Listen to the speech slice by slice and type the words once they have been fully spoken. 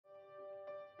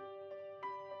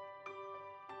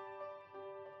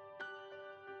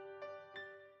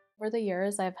Over the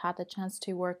years, I've had the chance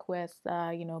to work with,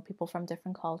 people from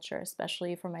different cultures.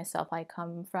 Especially for myself, I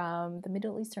come from the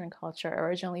Middle Eastern culture,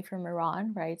 originally from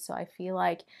Iran, right? So I feel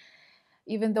like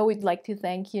even though we'd like to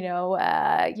think,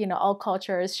 all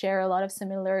cultures share a lot of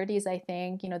similarities, I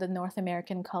think, the North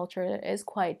American culture is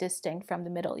quite distinct from the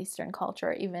Middle Eastern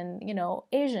culture, even,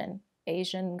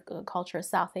 Asian culture,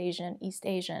 South Asian, East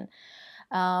Asian.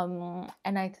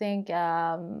 And I think,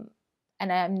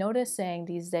 and I'm noticing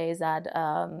these days that,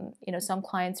 some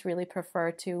clients really prefer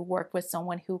to work with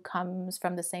someone who comes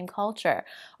from the same culture,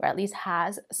 or at least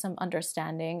has some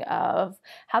understanding of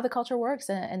how the culture works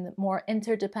in more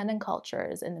interdependent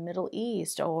cultures in the Middle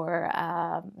East or,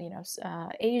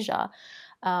 Asia.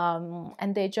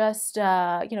 And they just,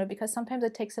 because sometimes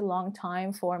it takes a long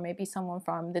time for maybe someone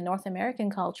from the North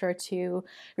American culture to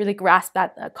really grasp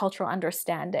that cultural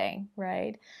understanding,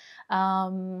 right?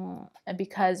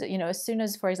 Because, as soon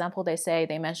as, for example,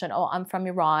 they mention, oh, I'm from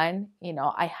Iran,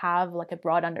 I have like a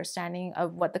broad understanding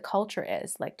of what the culture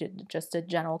is, like just a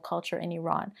general culture in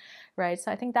Iran, right?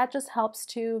 So I think that just helps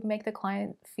to make the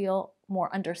client feel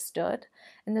more understood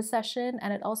in the session.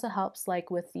 And it also helps like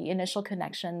with the initial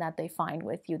connection that they find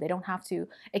with you. They don't have to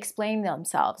explain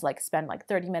themselves, like spend like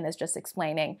 30 minutes just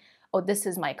explaining, oh, this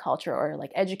is my culture, or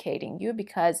like educating you,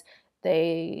 because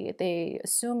they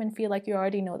assume and feel like you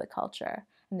already know the culture,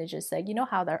 and they just say,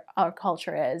 how our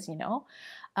culture is.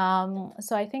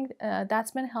 So I think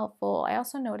that's been helpful. I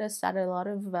also noticed that a lot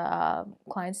of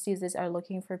clients these days are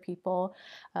looking for people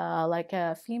like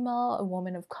a female, a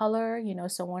woman of color,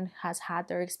 someone has had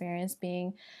their experience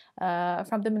being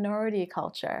from the minority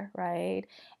culture, right?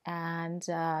 And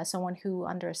someone who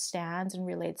understands and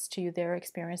relates to their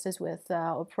experiences with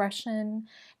oppression,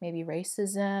 maybe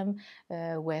racism,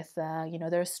 with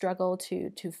their struggle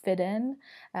to fit in,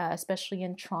 especially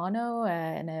in Toronto,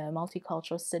 in a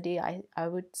multicultural city. I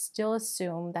would still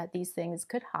assume that these things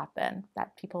could happen,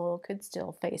 that people could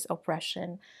still face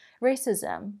oppression,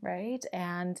 racism, right?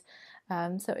 And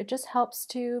so it just helps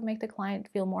to make the client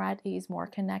feel more at ease, more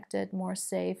connected, more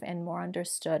safe, and more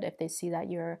understood if they see that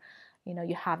you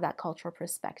have that cultural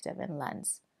perspective and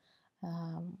lens,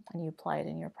 and you apply it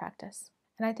in your practice.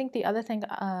 And I think the other thing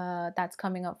that's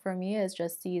coming up for me is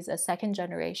just these second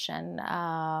generation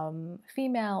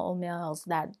female or males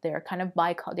that they're kind of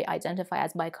they identify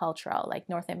as bicultural, like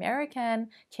North American,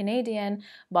 Canadian,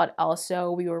 but also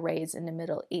we were raised in the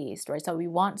Middle East, right? So we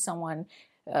want someone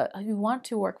who want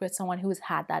to work with someone who's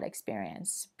had that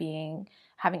experience,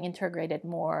 having integrated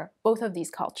more both of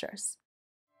these cultures.